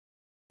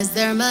'cause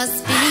there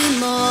must be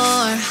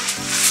more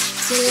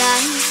to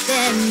life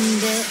than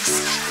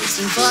this.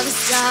 Reaching for the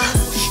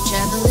stars,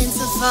 traveling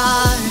so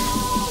far,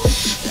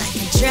 like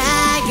a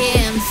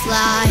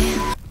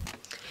dragonfly.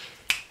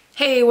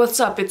 Hey, what's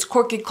up? It's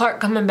Corky Clark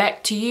coming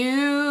back to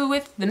you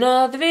with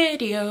another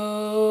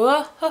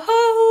video.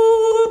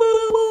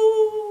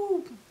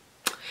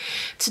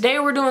 Today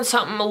we're doing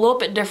something a little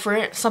bit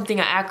different, something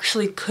I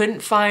actually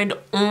couldn't find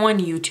on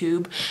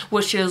YouTube,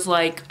 which is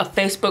like a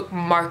Facebook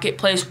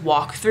Marketplace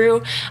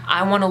walkthrough.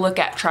 I want to look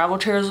at travel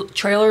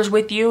trailers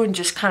with you and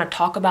just kind of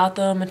talk about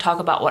them and talk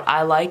about what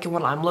I like and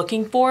what I'm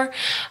looking for.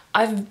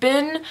 I've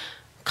been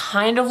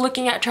kind of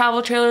looking at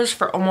travel trailers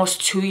for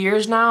almost 2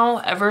 years now,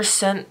 ever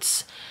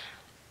since,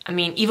 I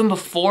mean, even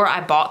before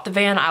I bought the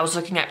van, I was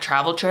looking at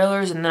travel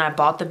trailers, and then I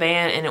bought the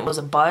van and it was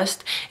a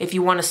bust. If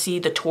you want to see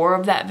the tour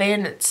of that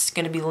van, it's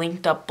going to be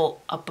linked up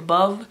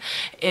above.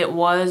 It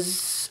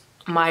was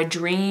my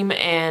dream,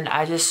 and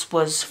I just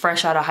was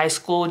fresh out of high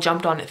school,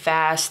 jumped on it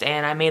fast,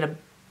 and I made a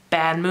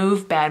bad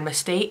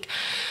mistake.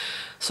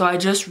 So I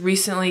just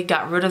recently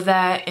got rid of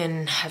that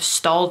and have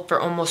stalled for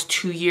almost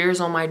 2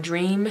 years on my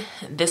dream.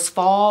 This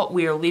fall,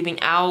 we are leaving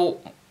out.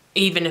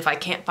 Even if I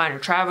can't find a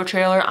travel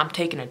trailer, I'm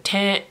taking a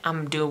tent,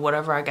 I'm doing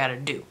whatever I gotta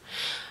do.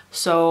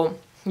 So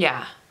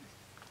yeah,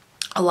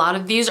 a lot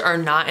of these are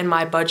not in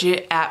my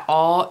budget at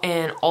all,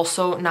 and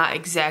also not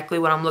exactly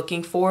what I'm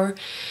looking for,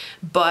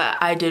 but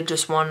I did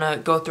just want to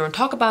go through and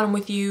talk about them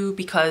with you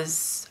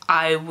because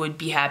I would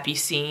be happy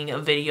seeing a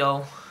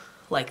video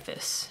like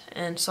this.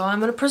 And so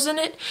I'm going to present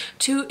it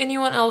to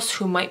anyone else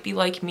who might be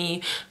like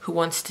me, who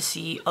wants to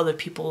see other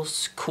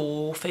people's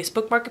cool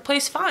Facebook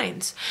Marketplace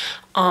finds.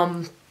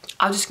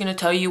 I'm just gonna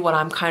tell you what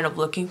I'm kind of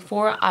looking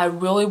for. I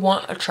really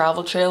want a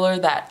travel trailer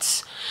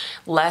that's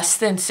less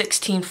than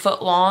 16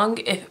 foot long.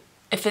 If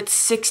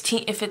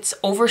it's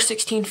over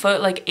 16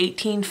 foot, like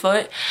 18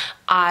 foot,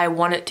 I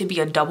want it to be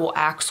a double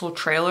axle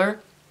trailer,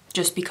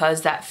 just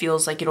because that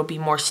feels like it'll be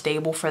more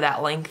stable for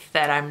that length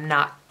that I'm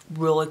not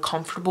really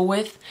comfortable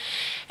with.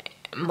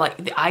 Like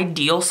the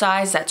ideal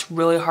size that's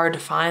really hard to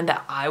find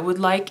that I would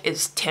like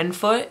is 10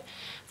 foot.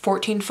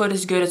 14 foot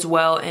is good as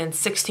well, and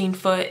 16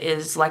 foot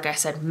is, like I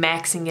said,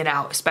 maxing it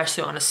out,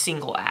 especially on a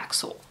single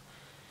axle.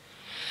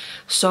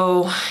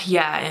 So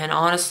yeah, and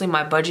honestly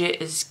my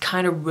budget is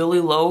kind of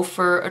really low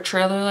for a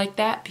trailer like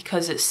that,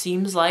 because it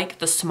seems like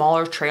the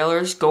smaller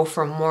trailers go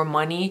for more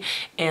money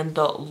and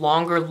the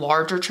longer,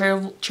 larger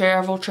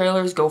travel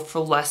trailers go for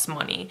less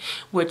money,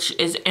 which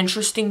is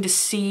interesting to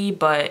see,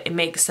 but it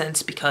makes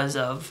sense because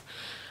of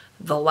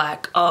the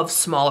lack of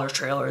smaller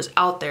trailers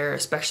out there,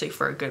 especially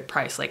for a good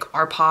price, like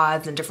our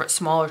pods and different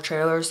smaller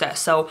trailers that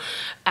sell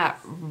at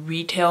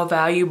retail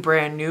value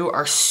brand new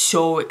are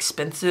so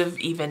expensive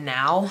even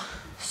now.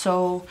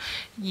 So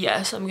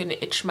yes, I'm gonna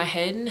itch my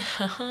head.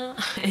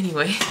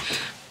 Anyway,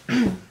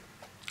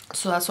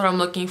 so that's what I'm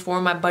looking for.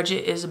 My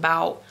budget is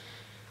about,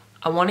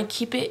 I want to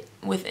keep it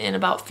within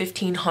about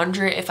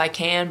 1,500 if I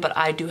can, but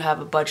I do have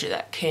a budget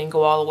that can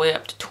go all the way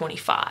up to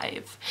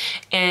 25.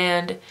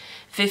 And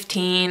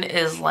 15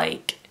 is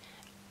like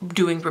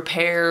doing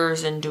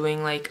repairs and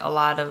doing like a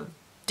lot of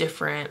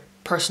different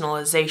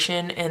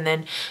personalization. And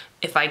then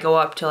if I go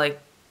up to like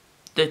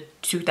the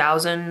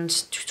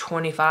 2000s to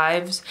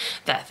 25s,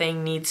 that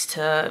thing needs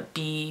to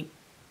be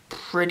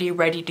pretty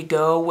ready to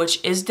go,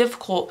 which is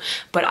difficult,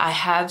 but I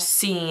have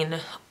seen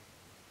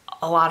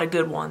a lot of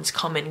good ones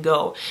come and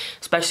go,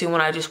 especially when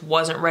I just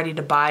wasn't ready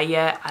to buy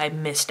yet. I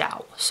missed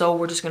out. So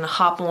we're just gonna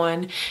hop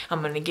on.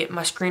 I'm gonna get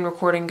my screen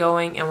recording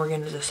going, and we're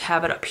gonna just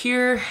have it up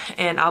here,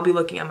 and I'll be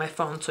looking at my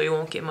phone so you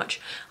won't get much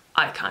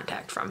eye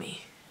contact from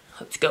me.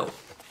 Let's go.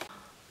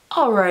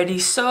 Alrighty,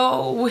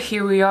 so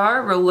here we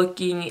are. We're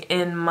looking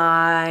in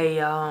my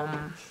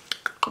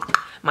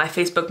my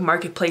Facebook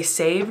Marketplace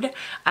saved.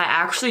 I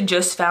actually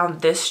just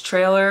found this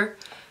trailer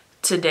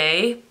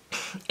today.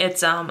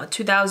 It's a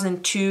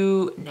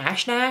 2002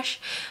 Nash.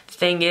 The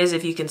thing is,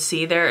 if you can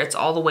see there, it's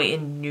all the way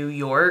in New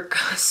York,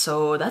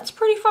 so that's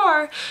pretty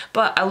far.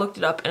 But I looked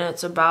it up, and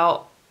it's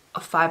about a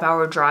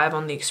 5-hour drive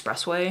on the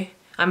expressway.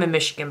 I'm in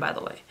Michigan, by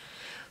the way.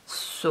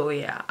 So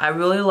yeah, I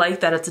really like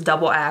that it's a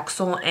double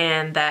axle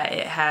and that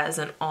it has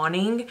an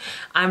awning.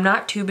 I'm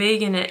not too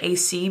big in an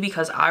AC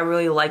because I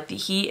really like the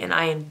heat and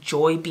I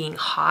enjoy being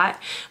hot,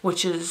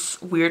 which is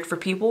weird for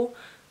people.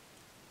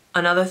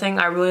 Another thing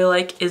I really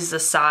like is the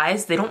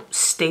size. They don't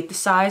state the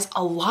size.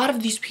 A lot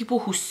of these people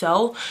who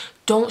sell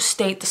don't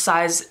state the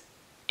size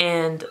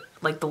and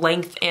like the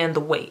length and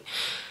the weight.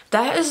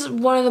 That is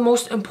one of the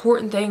most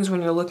important things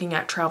when you're looking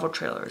at travel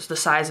trailers, the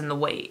size and the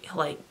weight,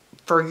 like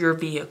for your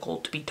vehicle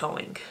to be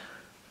towing.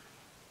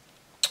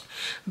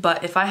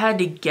 But if I had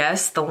to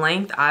guess the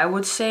length, I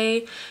would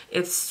say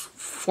it's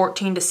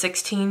 14 to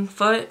 16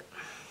 foot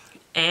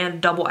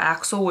and double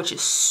axle, which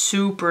is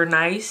super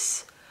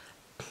nice.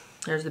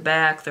 There's the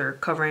back. They're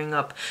covering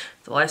up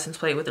the license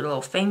plate with their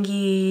little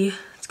thingy.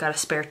 It's got a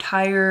spare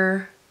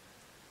tire,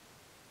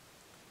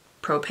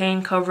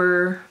 propane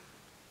cover.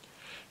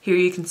 Here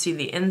you can see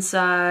the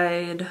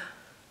inside,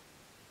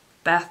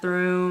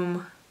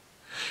 bathroom.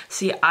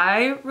 See,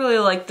 I really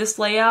like this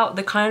layout.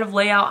 The kind of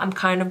layout I'm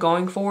kind of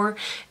going for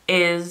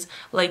is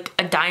like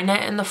a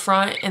dinette in the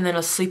front and then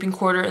a sleeping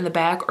quarter in the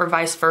back, or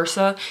vice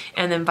versa,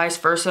 and then vice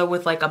versa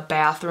with like a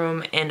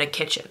bathroom and a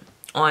kitchen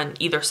on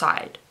either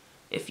side,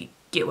 if you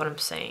get what I'm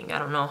saying. I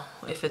don't know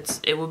if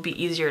it would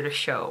be easier to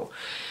show.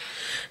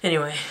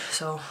 Anyway,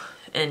 so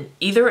in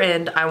either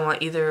end, I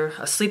want either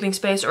a sleeping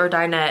space or a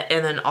dinette,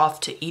 and then off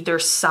to either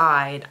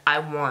side, I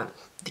want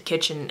the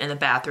kitchen and the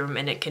bathroom,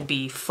 and it can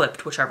be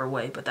flipped whichever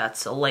way, but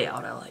that's a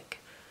layout I like.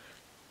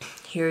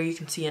 Here you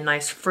can see a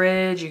nice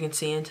fridge, you can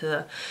see into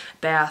the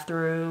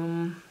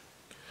bathroom.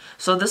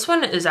 So this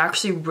one is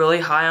actually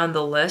really high on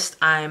the list.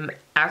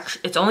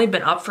 It's only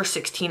been up for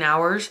 16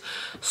 hours,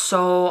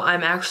 so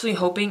I'm actually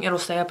hoping it'll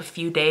stay up a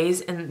few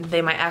days and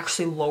they might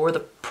actually lower the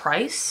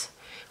price.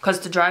 Because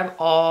to drive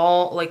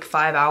all like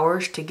 5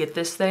 hours to get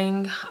this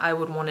thing, I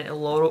would want it a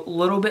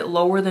little bit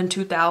lower than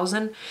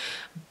 $2,000,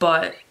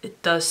 but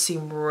it does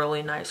seem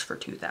really nice for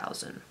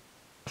 $2,000.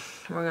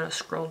 We're gonna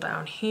scroll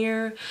down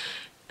here.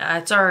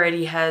 It's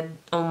already had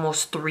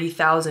almost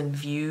 3,000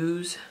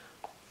 views.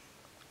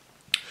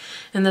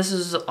 And this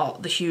is all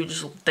the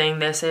huge thing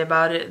they say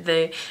about it.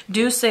 They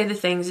do say the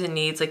things it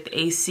needs, like the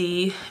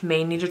AC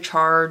may need a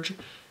charge.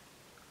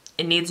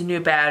 It needs a new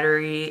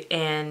battery,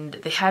 and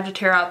they had to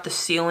tear out the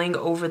ceiling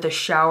over the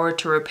shower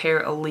to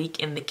repair a leak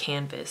in the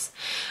canvas.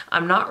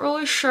 I'm not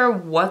really sure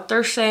what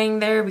they're saying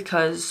there,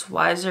 because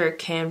why is there a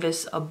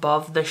canvas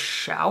above the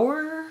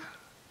shower?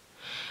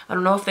 I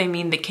don't know if they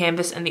mean the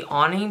canvas and the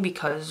awning,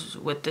 because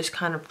with this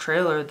kind of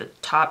trailer, the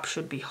top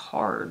should be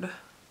hard.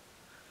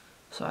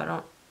 So I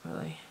don't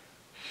really...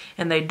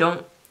 And they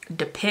don't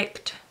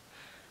depict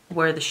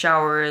where the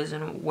shower is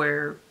and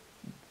where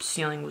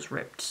ceiling was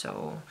ripped,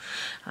 so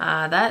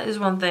that is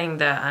one thing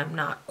that I'm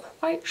not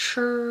quite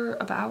sure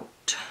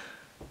about.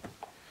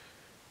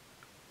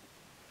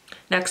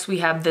 Next we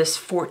have this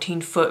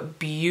 14-foot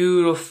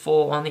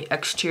beautiful on the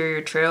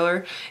exterior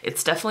trailer.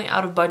 It's definitely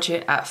out of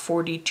budget at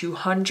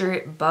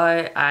 $4,200,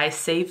 but I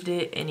saved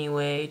it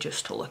anyway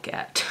just to look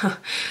at.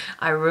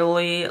 I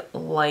really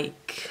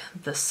like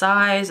the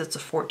size. It's a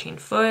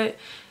 14-foot.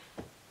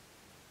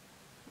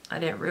 I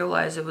didn't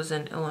realize it was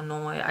in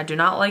Illinois. I do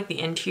not like the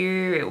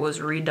interior. It was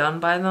redone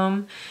by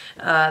them.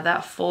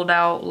 That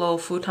fold-out little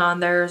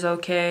futon there is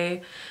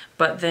okay,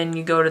 but then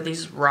you go to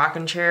these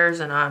rocking chairs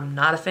and I'm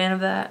not a fan of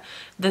that.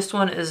 This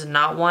one is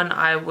not one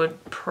I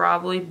would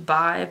probably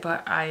buy,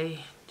 but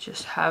I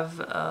just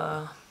have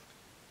a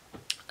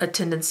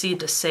tendency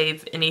to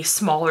save any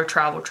smaller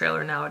travel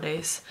trailer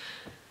nowadays.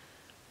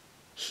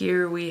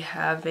 Here we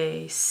have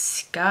a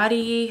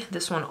Scotty.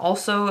 This one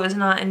also is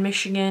not in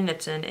Michigan,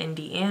 it's in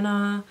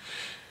Indiana.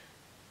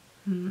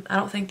 I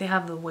don't think they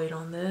have the weight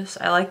on this.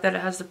 I like that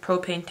it has the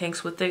propane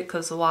tanks with it,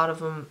 because a lot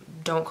of them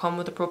don't come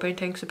with the propane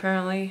tanks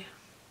apparently.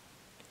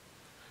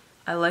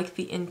 I like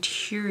the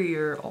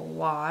interior a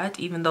lot,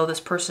 even though this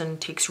person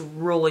takes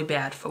really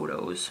bad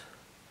photos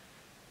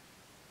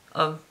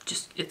of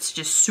it's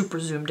just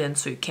super zoomed in,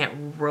 so you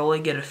can't really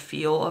get a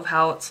feel of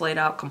how it's laid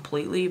out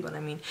completely, but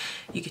I mean,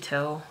 you could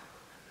tell.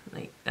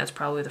 Like, that's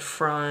probably the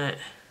front,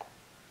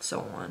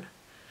 so on.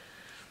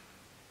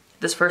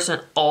 This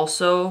person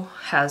also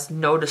has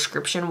no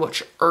description,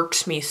 which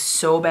irks me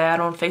so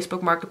bad on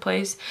Facebook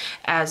Marketplace.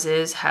 As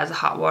is, has a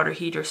hot water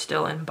heater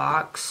still in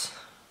box.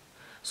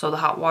 So the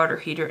hot water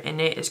heater in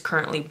it is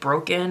currently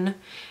broken,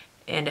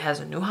 and it has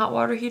a new hot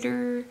water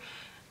heater.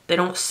 They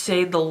don't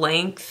say the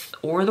length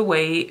or the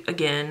weight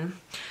again.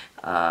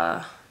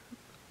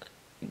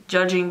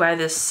 Judging by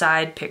this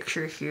side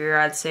picture here,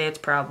 I'd say it's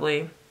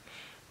probably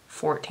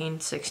 14,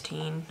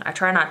 16. I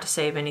try not to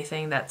save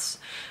anything that's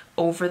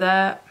over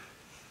that.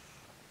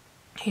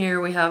 Here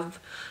we have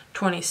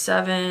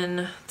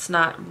 27. It's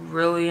not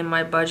really in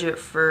my budget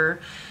for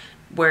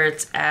where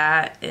it's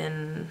at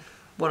and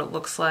what it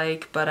looks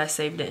like, but I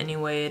saved it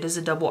anyway. It is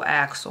a double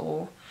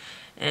axle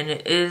and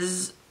it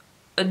is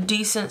a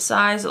decent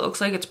size. It looks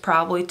like it's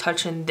probably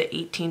touching the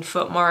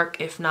 18-foot mark,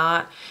 if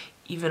not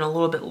even a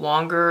little bit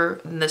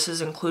longer, and this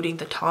is including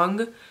the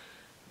tongue.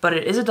 But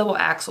it is a double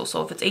axle,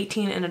 so if it's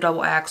 18 and a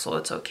double axle,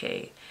 it's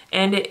okay.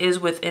 And it is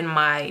within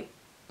my,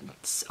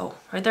 oh,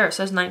 right there, it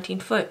says 19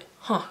 foot.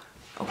 Huh,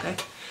 okay.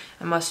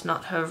 I must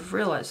not have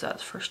realized that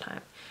the first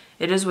time.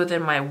 It is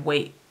within my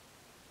weight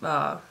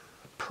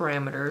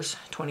parameters,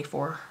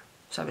 24,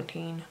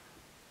 17.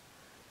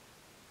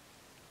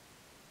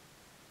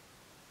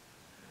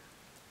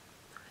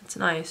 It's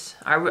nice.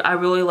 I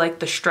really like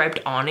the striped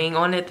awning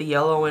on it, the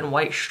yellow and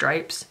white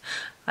stripes.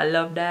 I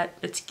love that,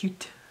 it's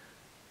cute.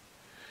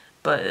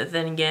 But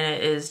then again,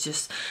 it is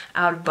just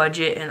out of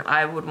budget, and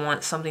I would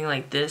want something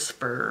like this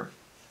for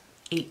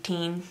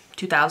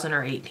 2000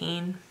 or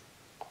 18.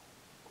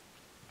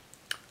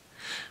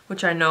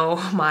 Which I know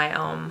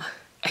my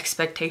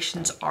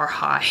expectations are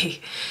high.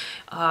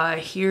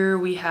 Here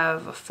we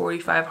have a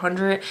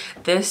 4500.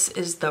 This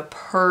is the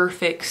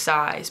perfect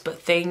size,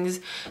 but things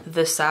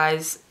the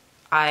size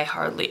I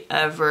hardly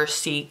ever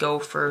see go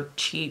for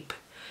cheap.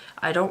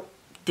 I don't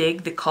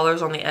dig the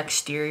colors on the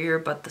exterior,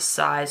 but the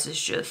size is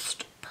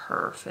just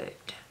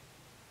perfect.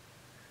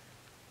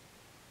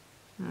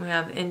 We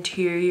have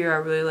interior. I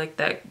really like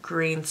that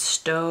green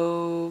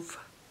stove.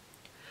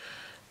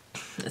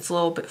 It's a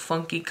little bit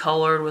funky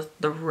colored with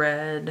the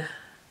red.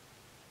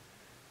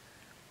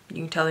 You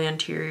can tell the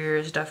interior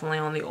is definitely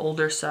on the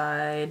older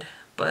side,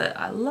 but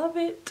I love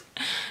it.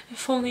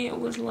 If only it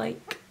was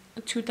like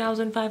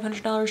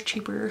 $2,500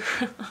 cheaper.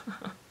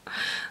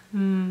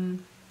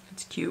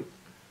 It's cute.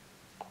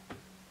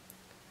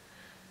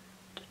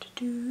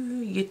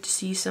 You get to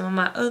see some of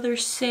my other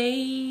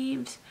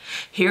saves.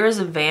 Here is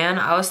a van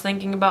I was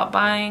thinking about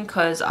buying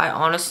because I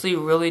honestly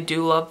really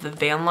do love the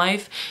van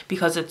life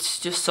because it's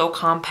just so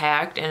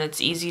compact and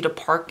it's easy to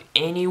park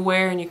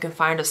anywhere and you can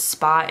find a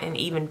spot in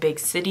even big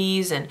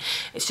cities, and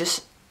it's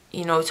just,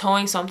 you know,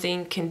 towing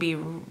something can be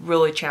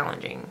really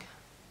challenging.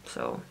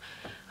 So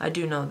I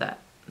do know that.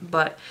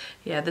 But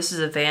yeah, this is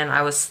a van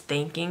I was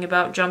thinking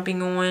about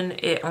jumping on.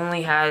 It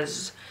only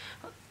has,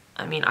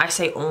 I mean, I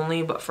say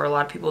only, but for a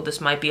lot of people this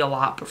might be a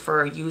lot, but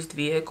for a used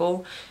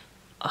vehicle,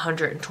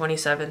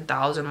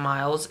 127,000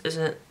 miles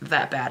isn't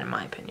that bad in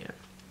my opinion.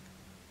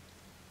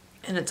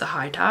 And it's a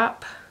high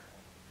top.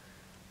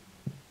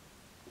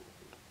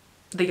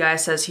 The guy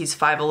says he's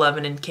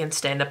 5'11" and can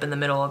stand up in the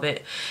middle of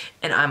it,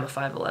 and I'm a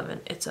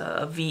 5'11". It's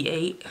a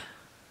V8.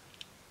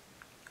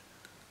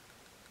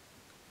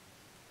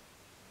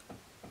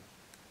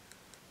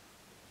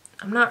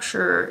 I'm not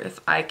sure if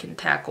I can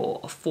tackle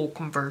a full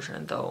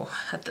conversion though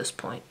at this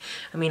point.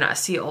 I mean, I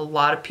see a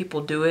lot of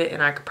people do it,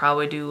 and I could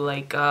probably do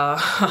like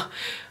a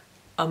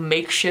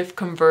makeshift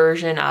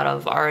conversion out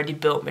of already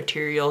built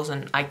materials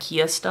and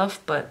IKEA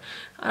stuff, but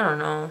I don't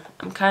know.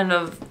 I'm kind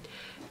of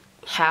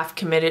half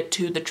committed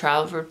to the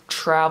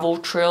travel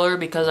trailer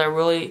because I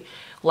really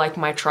like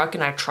my truck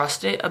and I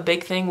trust it. A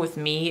big thing with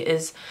me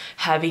is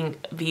having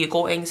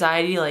vehicle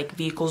anxiety, like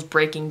vehicles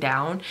breaking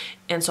down.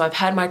 And so I've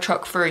had my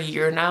truck for a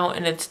year now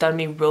and it's done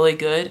me really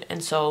good.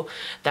 And so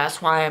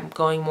that's why I'm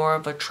going more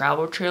of a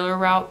travel trailer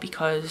route,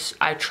 because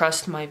I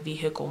trust my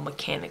vehicle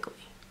mechanically.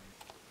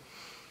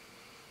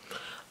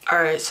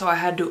 Alright, so I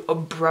had to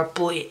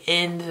abruptly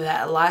end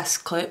that last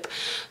clip,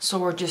 so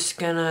we're just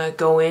gonna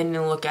go in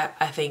and look at,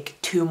 I think,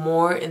 2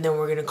 more, and then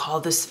we're gonna call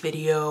this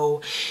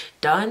video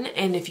done.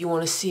 And if you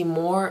want to see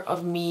more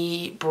of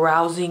me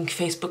browsing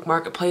Facebook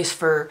Marketplace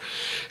for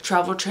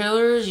travel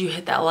trailers, you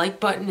hit that like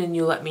button and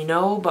you let me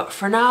know. But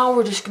for now,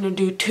 we're just gonna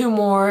do 2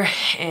 more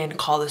and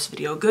call this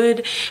video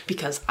good,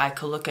 because I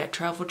could look at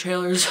travel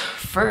trailers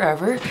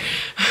forever.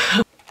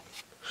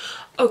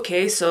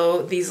 Okay,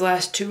 so these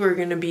last 2 are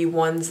going to be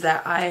ones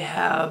that I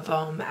have,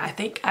 I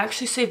think I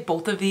actually saved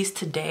both of these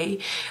today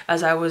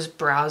as I was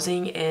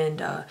browsing,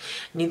 and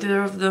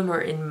neither of them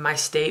are in my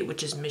state,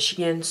 which is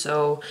Michigan,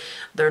 so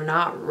they're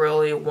not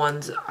really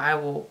ones I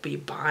will be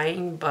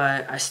buying,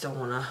 but I still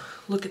want to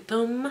look at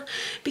them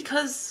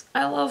because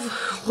I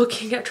love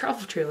looking at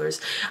travel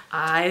trailers.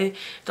 I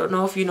don't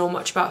know if you know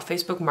much about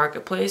Facebook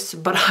Marketplace,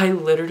 but I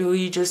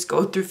literally just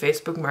go through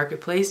Facebook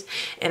Marketplace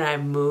and I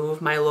move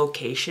my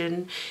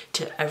location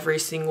to every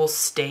single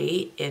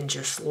state and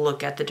just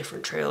look at the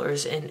different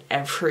trailers in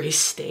every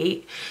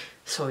state.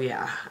 So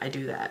yeah, I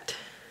do that.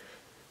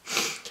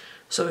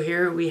 So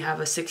here we have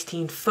a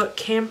 16-foot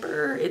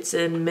camper. It's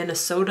in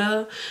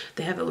Minnesota.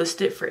 They have it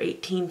listed for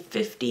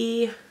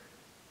 $1,850.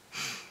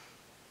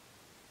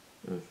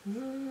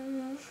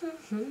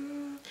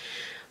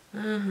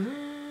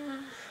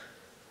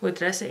 What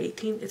did I say?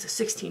 18? It's a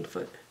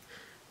 16-foot.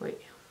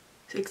 Wait,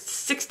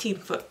 16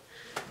 foot.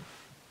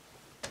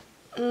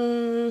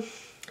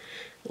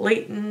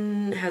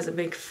 Layton has a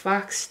big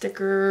Fox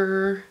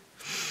sticker.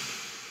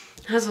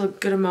 Has a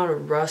good amount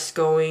of rust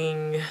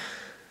going.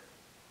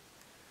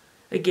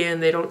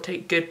 Again, they don't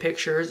take good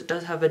pictures. It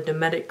does have a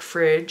Dometic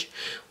fridge,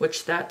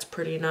 which that's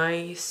pretty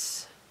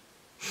nice.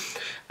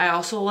 I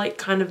also like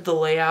kind of the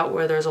layout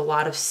where there's a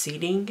lot of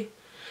seating.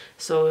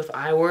 So if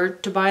I were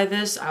to buy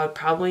this, I would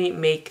probably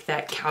make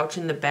that couch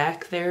in the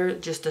back there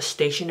just a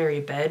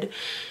stationary bed,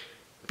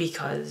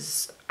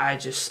 because I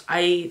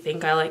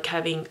think I like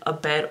having a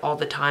bed all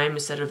the time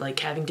instead of like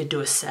having to do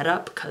a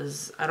setup,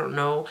 because I don't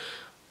know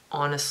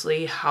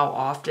honestly how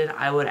often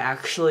I would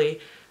actually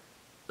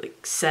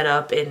like set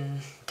up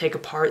and take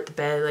apart the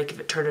bed, like if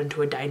it turned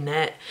into a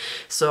dinette.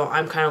 So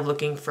I'm kind of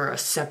looking for a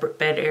separate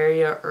bed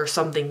area, or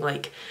something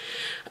like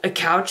a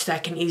couch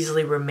that can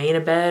easily remain a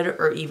bed,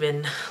 or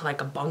even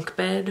like a bunk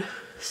bed.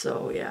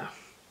 So yeah,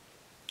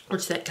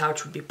 which that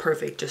couch would be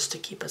perfect just to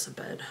keep as a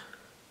bed.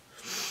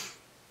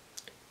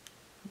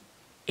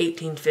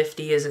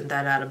 $1,850 isn't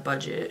that out of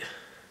budget.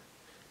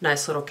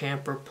 Nice little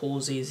camper,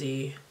 pool's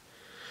easy.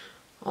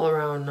 All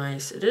around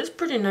nice. It is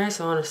pretty nice,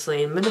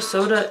 honestly. And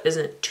Minnesota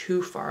isn't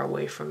too far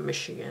away from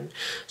Michigan,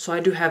 so I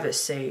do have it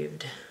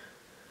saved.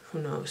 Who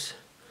knows?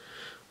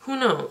 Who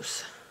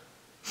knows?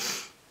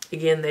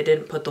 Again, they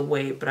didn't put the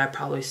weight, but I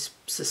probably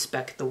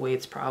suspect the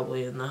weight's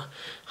probably in the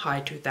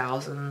high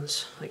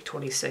 2000s, like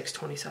 26,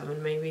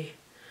 27 maybe.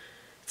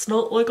 It's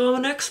not like I'm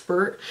an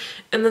expert.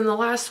 And then the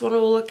last one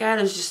we'll look at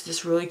is just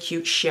this really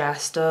cute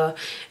Shasta.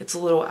 It's a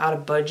little out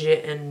of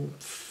budget and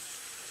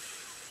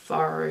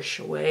farish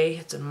away.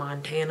 It's in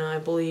Montana, I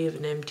believe,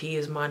 and MT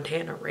is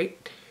Montana,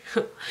 right?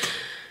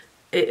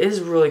 It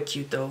is really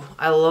cute though.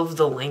 I love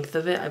the length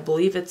of it. I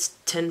believe it's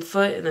 10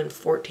 foot and then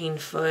 14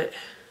 foot.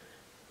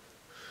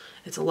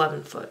 It's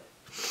 11 foot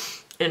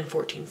and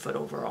 14 foot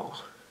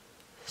overall.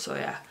 So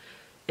yeah,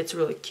 it's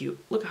really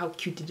cute. Look how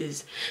cute it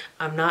is.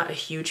 I'm not a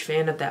huge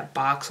fan of that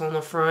box on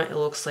the front. It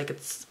looks like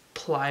it's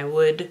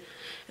plywood,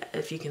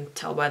 if you can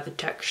tell by the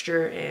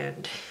texture,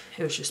 and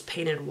it was just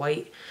painted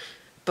white.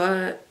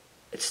 But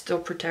it still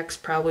protects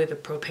probably the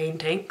propane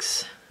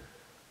tanks.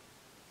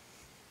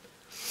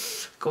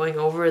 Going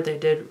over, they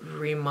did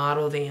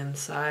remodel the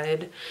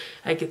inside.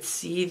 I could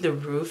see the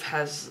roof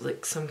has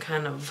like some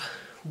kind of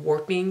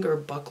warping or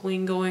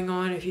buckling going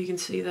on, if you can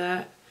see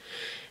that.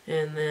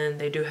 And then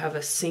they do have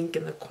a sink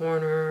in the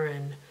corner,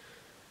 and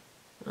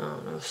I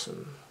don't know,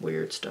 some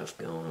weird stuff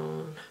going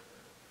on.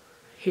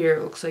 Here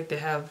it looks like they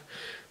have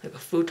like a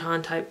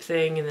futon type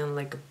thing and then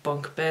like a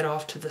bunk bed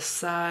off to the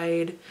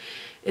side.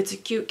 It's a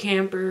cute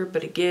camper,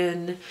 but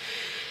again,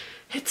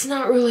 it's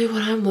not really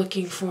what I'm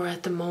looking for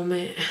at the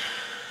moment.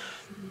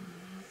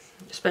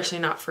 Especially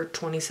not for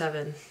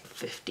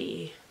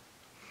 $27.50.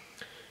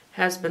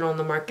 Has been on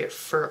the market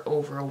for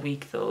over a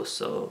week though,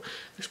 so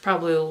there's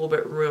probably a little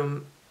bit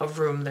of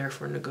room there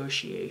for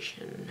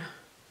negotiation.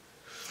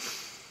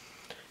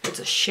 It's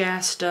a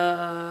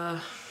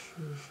Shasta.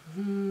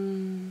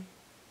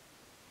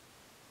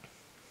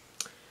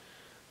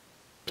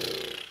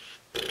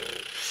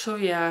 So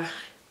yeah,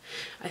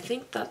 I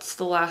think that's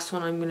the last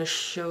one I'm going to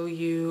show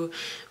you.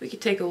 We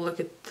could take a look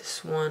at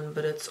this one,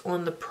 but it's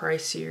on the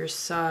pricier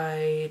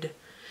side.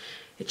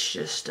 It's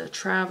just a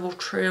travel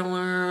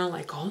trailer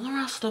like all the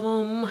rest of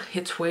them.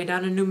 It's way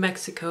down in New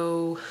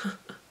Mexico.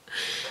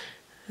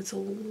 Is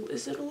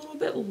it a little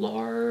bit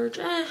large?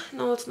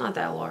 No, it's not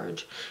that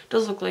large. It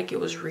does look like it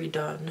was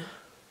redone.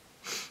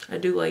 I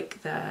do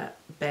like that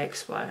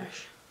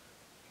backsplash.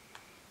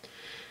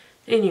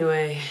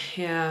 Anyway,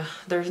 yeah,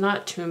 there's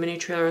not too many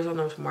trailers on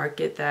this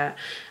market that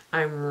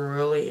I'm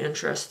really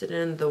interested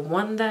in. The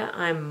one that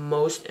I'm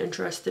most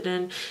interested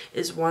in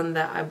is one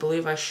that I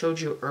believe I showed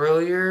you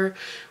earlier,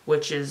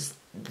 which is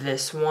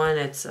this one.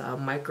 It's a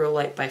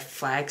Microlite by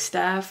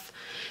Flagstaff.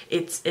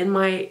 It's in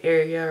my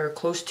area or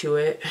close to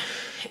it,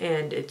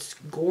 and it's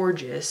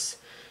gorgeous.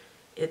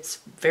 It's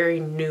very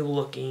new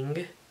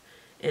looking,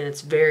 and it's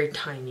very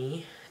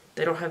tiny.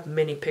 They don't have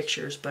many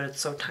pictures, but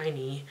it's so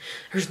tiny.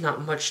 There's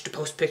not much to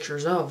post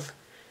pictures of.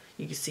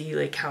 You can see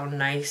like how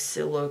nice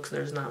it looks.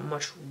 There's not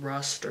much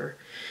rust or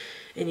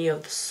any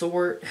of the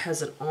sort. It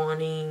has an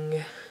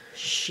awning.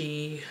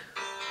 She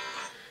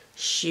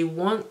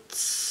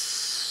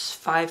wants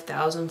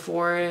 $5,000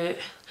 for it.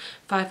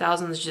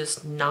 $5,000 is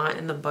just not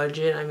in the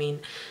budget. I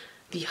mean,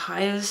 the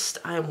highest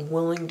I'm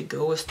willing to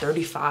go is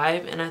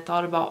 $35,000, and I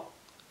thought about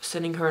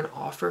sending her an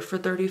offer for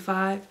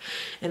 $35,000,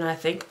 and I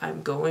think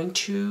I'm going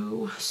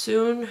to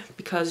soon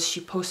because she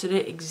posted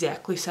it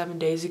exactly 7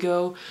 days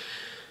ago.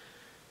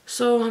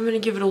 So I'm gonna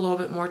give it a little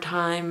bit more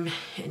time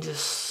and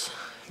just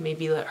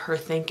maybe let her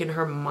think in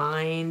her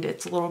mind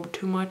it's a little bit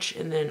too much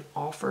and then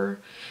offer.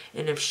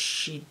 And if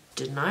she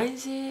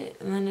denies it,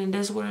 then it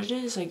is what it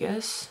is, I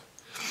guess.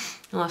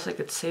 Unless I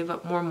could save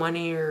up more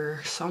money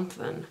or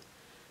something.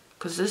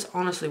 Because this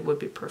honestly would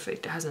be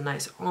perfect. It has a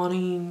nice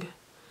awning.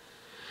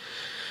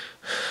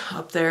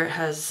 Up there it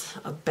has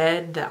a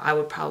bed that I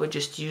would probably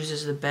just use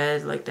as the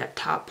bed, like that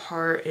top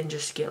part, and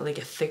just get like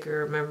a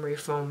thicker memory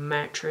foam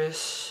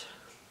mattress.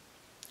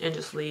 And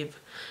just leave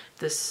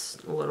this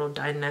little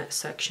dinette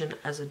section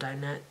as a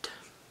dinette.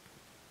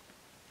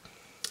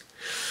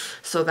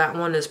 So that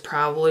one is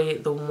probably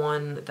the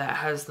one that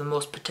has the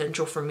most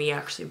potential for me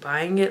actually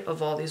buying it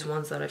of all these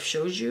ones that I've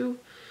showed you.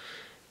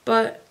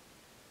 But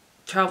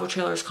travel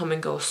trailers come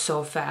and go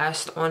so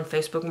fast on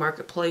Facebook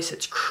Marketplace,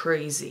 it's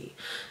crazy.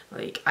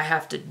 Like, I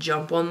have to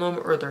jump on them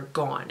or they're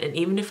gone. And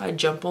even if I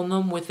jump on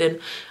them within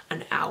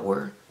an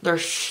hour, they're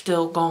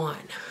still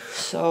gone.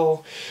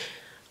 So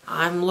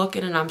I'm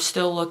looking and I'm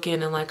still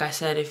looking, and like I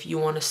said, if you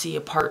want to see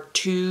a part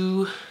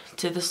 2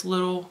 to this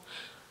little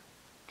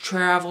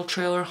travel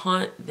trailer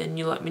hunt, then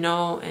you let me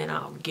know and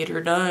I'll get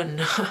her done.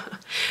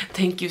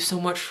 Thank you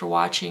so much for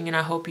watching, and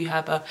I hope you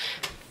have a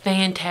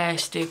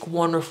fantastic,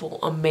 wonderful,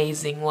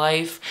 amazing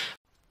life.